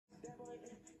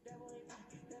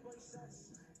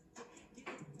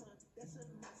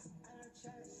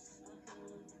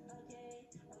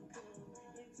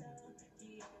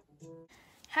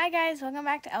Hi guys, welcome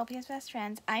back to LPS Best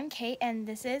Friends. I'm Kate and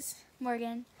this is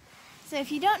Morgan. So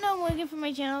if you don't know Morgan from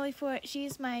my channel before,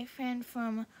 she's my friend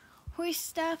from Horse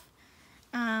Stuff.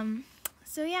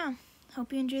 So yeah,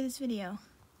 hope you enjoy this video.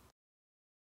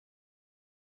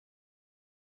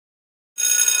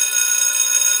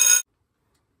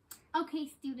 Okay,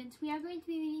 students, we are going to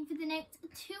be reading for the next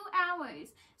 2 hours.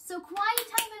 So quiet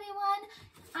time, everyone.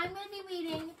 I'm going to be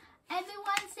reading.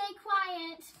 Everyone stay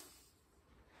quiet.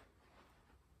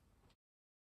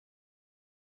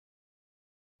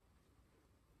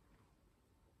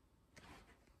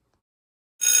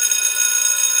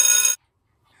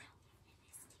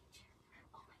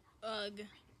 Ugh.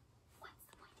 What's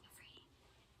the point of reading?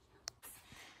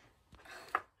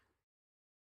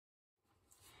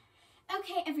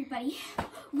 Okay, everybody.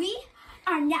 We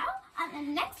are now on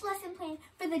the next lesson plan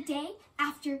for the day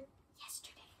after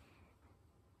yesterday.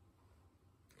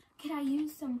 Could I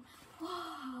use some,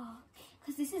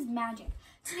 because this is magic.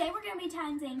 Today we're going to be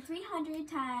timesing 300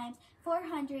 times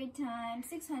 400 times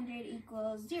 600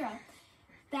 equals 0.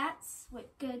 That's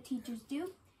what good teachers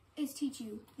do, is teach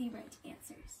you the right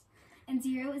answers. And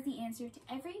 0 is the answer to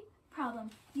every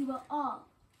problem you will all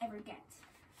ever get.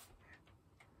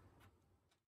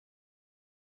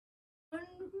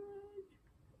 100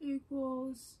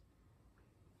 equals...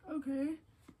 Okay.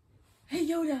 Hey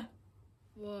Yoda!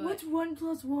 What? What's 1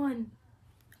 plus 1?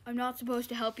 I'm not supposed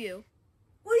to help you.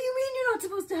 What do you mean you're not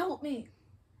supposed to help me?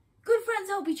 Good friends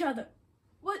help each other.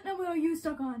 What number are you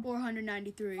stuck on?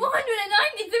 493.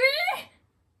 493?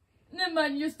 Never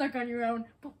mind, you're stuck on your own.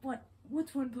 But what?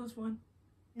 What's 1 plus 1?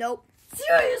 Nope.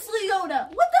 Seriously, Yoda!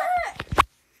 What the heck?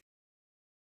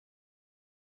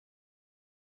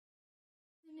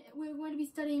 We're going to be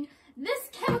studying this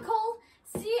chemical,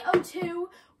 CO2,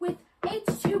 with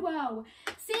H2O.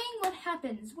 Seeing what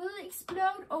happens. Will it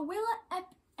explode or will it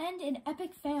end in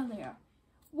epic failure?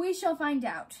 We shall find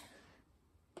out.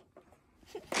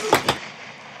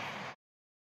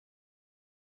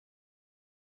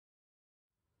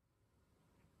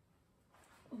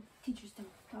 Oh, teacher's done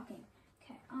talking.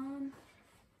 Okay,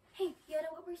 hey, Yoda,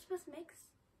 what we're supposed to mix?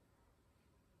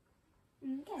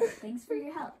 Okay, thanks for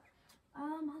your help.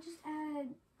 I'll just add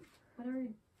whatever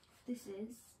this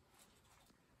is.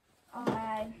 I'll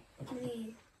add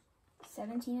maybe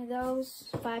 17 of those,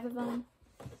 5 of them.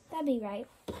 That'd be right.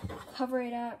 Cover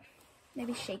it up,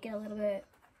 maybe shake it a little bit.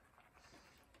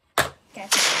 Okay.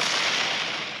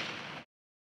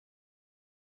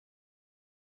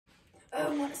 I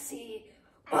want to see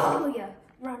Amelia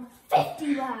run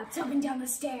 50 laps up and down the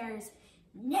stairs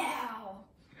now.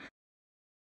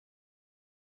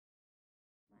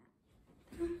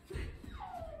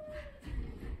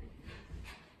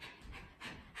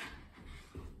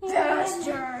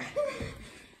 Duster.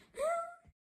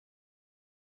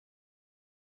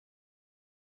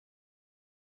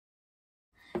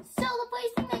 So the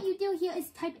first thing that you do here is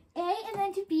type A and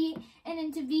then to B and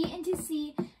then to B and to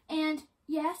C and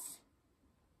yes,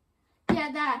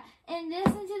 yeah, that, and this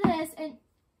into this, and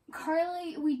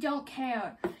Carly, we don't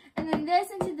care, and then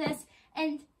this into this,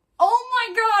 and oh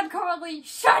my God, Carly,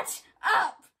 shut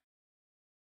up.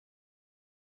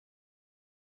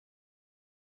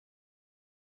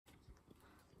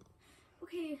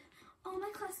 Okay, all my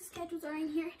classes schedules are in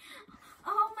here.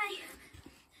 All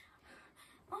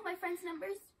my friends'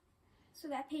 numbers. So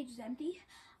that page is empty.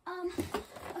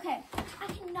 Okay, I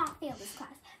cannot fail this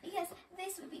class because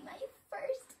this would be my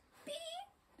first B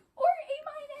or A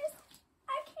minus.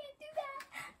 I can't do that.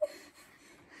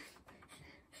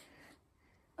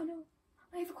 Oh no,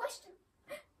 I have a question.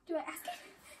 Do I ask it?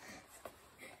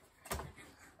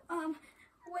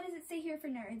 What does it say here for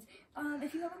nerds?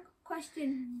 If you have a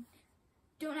question,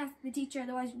 don't ask the teacher,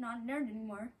 otherwise you're not a nerd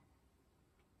anymore.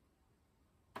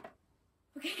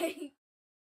 Okay.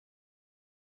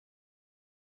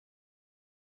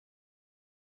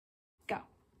 Go.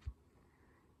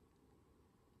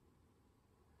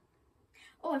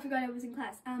 Oh, I forgot I was in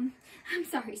class. I'm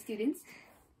sorry, students.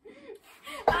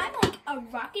 I'm like a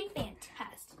rockin'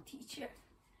 fantastic teacher.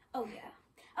 Oh yeah.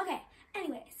 Okay,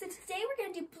 anyway, so today we're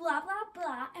gonna do blah blah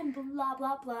blah and blah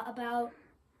blah blah about,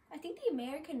 I think, the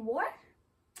American War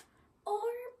or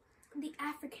the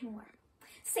African War.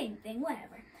 Same thing,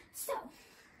 whatever. So,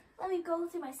 let me go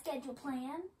through my schedule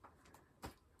plan.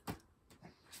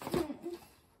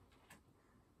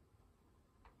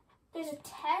 There's a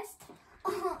test.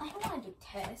 Oh, I don't want to do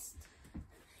test.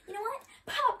 You know what?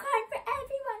 Popcorn for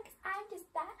everyone, because I'm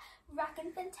just that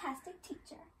rockin' fantastic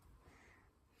teacher.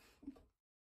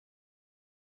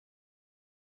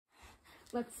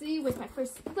 Let's see, what's my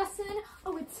first lesson?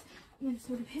 Oh, it's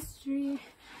Minnesota history.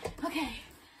 Okay.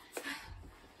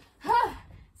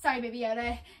 Sorry, Baby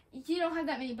Yoda. You don't have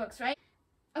that many books, right?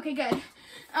 Okay, good.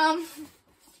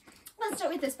 Let's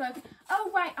start with this book.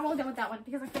 Oh, right. I'm all done with that one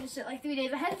because I finished it like 3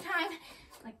 days ahead of time.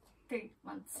 Like 3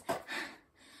 months.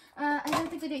 I don't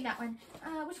think we're doing that one.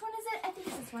 Which one is it? I think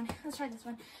it's this one. Let's try this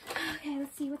one. Okay,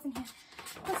 let's see what's in here.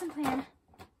 Lesson plan.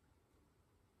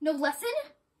 No lesson?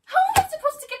 How am I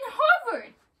supposed to get in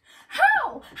Harvard?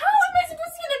 How? How am I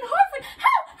supposed to get in Harvard? How?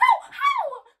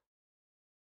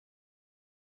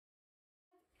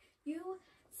 You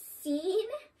seen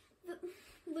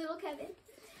little Kevin?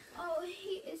 Oh,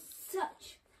 he is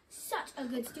such a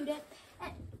good student.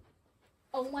 And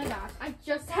Oh my gosh, I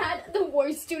just had the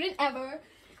worst student ever.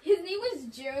 His name was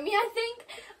Jeremy, I think.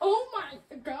 Oh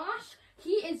my gosh,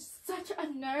 he is such a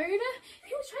nerd.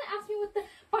 He was trying to ask me what the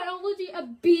biology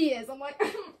of bee is. I'm like,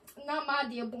 not my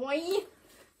dear boy.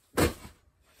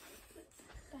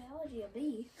 biology of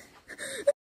bee.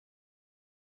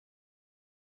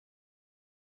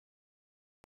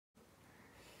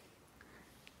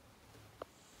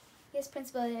 Yes,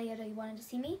 Principal Yoda, you wanted to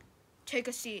see me? Take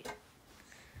a seat.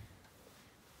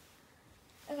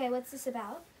 Okay, what's this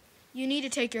about? You need to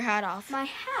take your hat off. My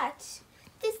hat?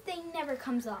 This thing never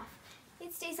comes off.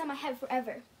 It stays on my head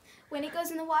forever. When it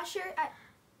goes in the washer,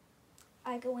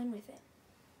 I go in with it.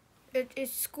 It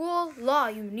is school law.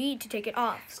 You need to take it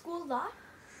off. School law?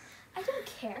 I don't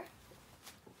care.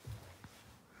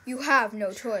 You have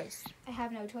no choice. I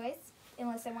have no choice,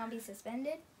 unless I want to be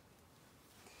suspended.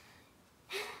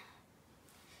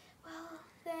 Well,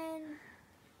 then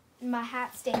my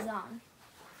hat stays on.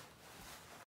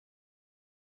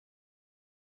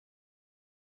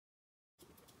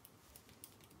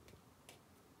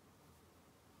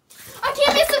 I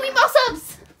can't miss the meatball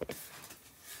subs!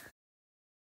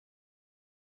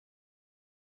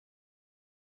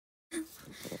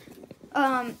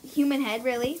 Human head,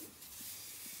 really?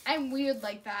 I'm weird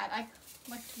like that. I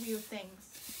collect weird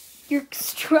things. You're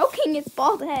stroking its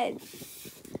bald head.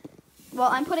 Well,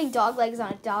 I'm putting dog legs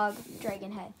on a dog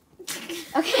dragon head.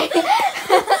 Okay.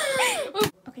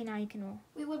 Okay, now you can roll.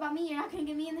 Wait, what about me? You're not going to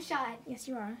get me in the shot. Yes,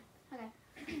 you are. Okay.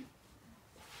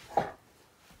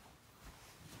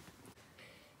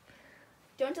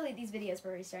 Don't delete these videos for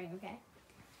restarting, okay?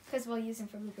 Because we'll use them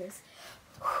for bloopers.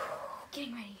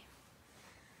 Getting ready.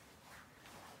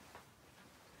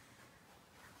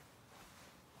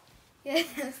 Yes.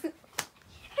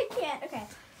 I can't. Okay.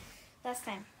 Last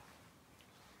time.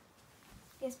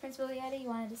 Yes, Principal Yoda, you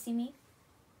wanted to see me?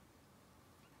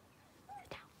 I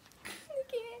can't.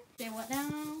 Say what now?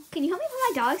 Can you help me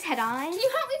put my dog's head on? Can you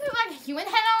help me put my human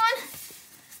head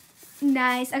on?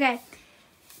 Nice. Okay.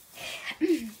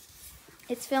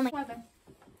 It's filming. Weather.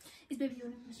 Is Baby Yoda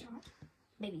in the shot?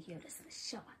 Baby Yoda's in the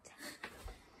shot.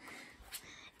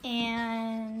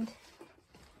 And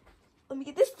let me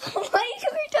get this light so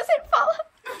it doesn't fall off.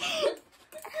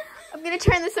 I'm gonna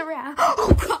turn this around.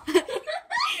 Oh god.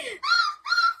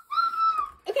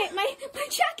 Okay, my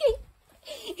tracking.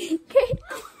 Okay.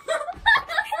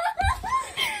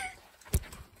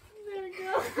 There we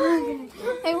go. Okay.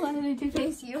 I wanted to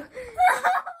face you.